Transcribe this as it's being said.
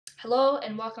Hello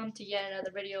and welcome to yet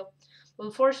another video. But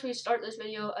before we start this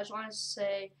video, I just want to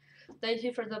say thank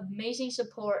you for the amazing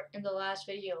support in the last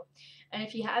video. And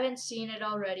if you haven't seen it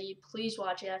already, please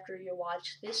watch it after you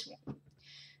watch this one.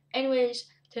 Anyways,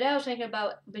 today I was thinking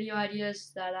about video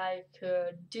ideas that I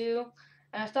could do,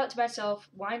 and I thought to myself,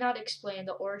 why not explain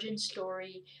the origin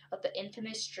story of the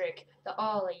infamous trick, the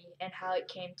Ollie, and how it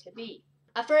came to be.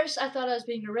 At first, I thought I was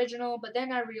being original, but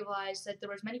then I realized that there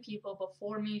was many people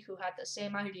before me who had the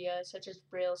same idea, such as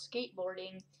Braille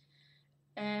skateboarding,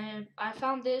 and I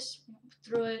found this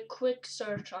through a quick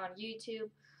search on YouTube,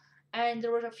 and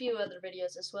there were a few other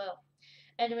videos as well.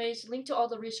 Anyways, link to all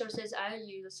the resources I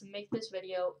used to make this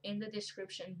video in the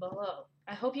description below.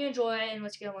 I hope you enjoy, and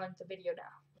let's get on with the video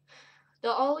now. The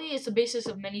Ollie is the basis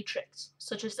of many tricks,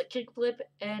 such as the kickflip,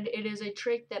 and it is a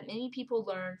trick that many people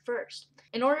learn first.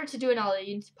 In order to do an Ollie,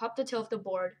 you need to pop the tail of the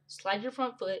board, slide your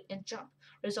front foot, and jump,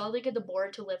 resulting in the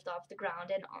board to lift off the ground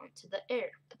and onto the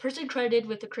air. The person credited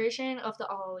with the creation of the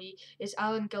Ollie is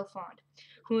Alan Gelfand,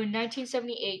 who in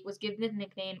 1978 was given the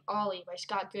nickname Ollie by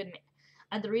Scott Goodman.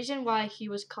 And the reason why he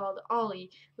was called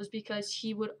Ollie was because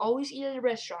he would always eat at a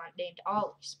restaurant named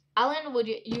Ollie's. Alan would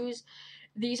use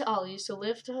these Ollies to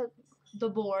lift the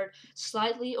board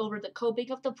slightly over the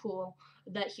coping of the pool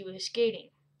that he was skating.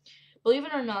 Believe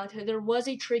it or not, there was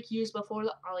a trick used before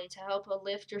the Ollie to help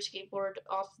lift your skateboard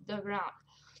off the ground.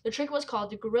 The trick was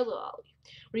called the gorilla Ollie,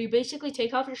 where you basically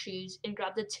take off your shoes and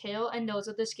grab the tail and nose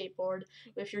of the skateboard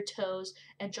with your toes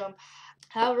and jump.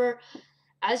 However,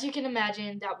 as you can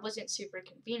imagine, that wasn't super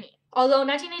convenient. Although in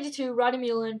 1982, Rodney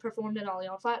Mullen performed an Ollie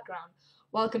on flat ground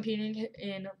while competing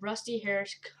in Rusty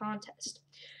Harris contest,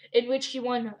 in which he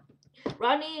won.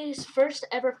 Rodney's first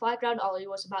ever flat ground Ollie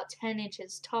was about 10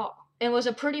 inches tall and was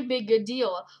a pretty big good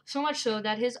deal, so much so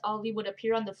that his Ollie would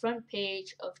appear on the front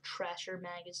page of Trasher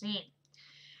magazine.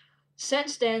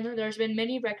 Since then, there's been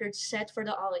many records set for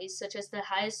the Ollies, such as the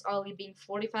highest Ollie being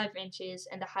 45 inches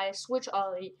and the highest switch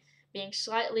Ollie being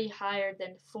slightly higher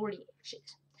than 40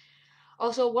 inches.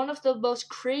 Also, one of the most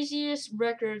craziest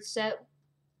records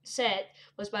set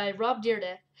was by Rob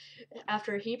Dyrdek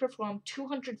after he performed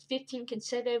 215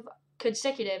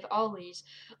 consecutive Ollies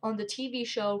on the TV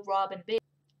show Rob and Big.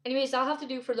 Anyways, that'll have to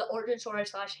do for the origin story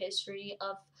 / history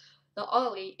of the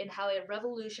Ollie and how it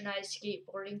revolutionized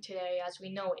skateboarding today as we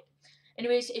know it.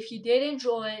 Anyways, if you did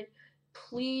enjoy,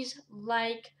 please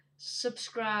like,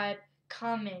 subscribe,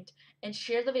 comment, and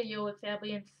share the video with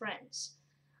family and friends.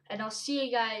 And I'll see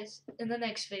you guys in the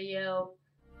next video.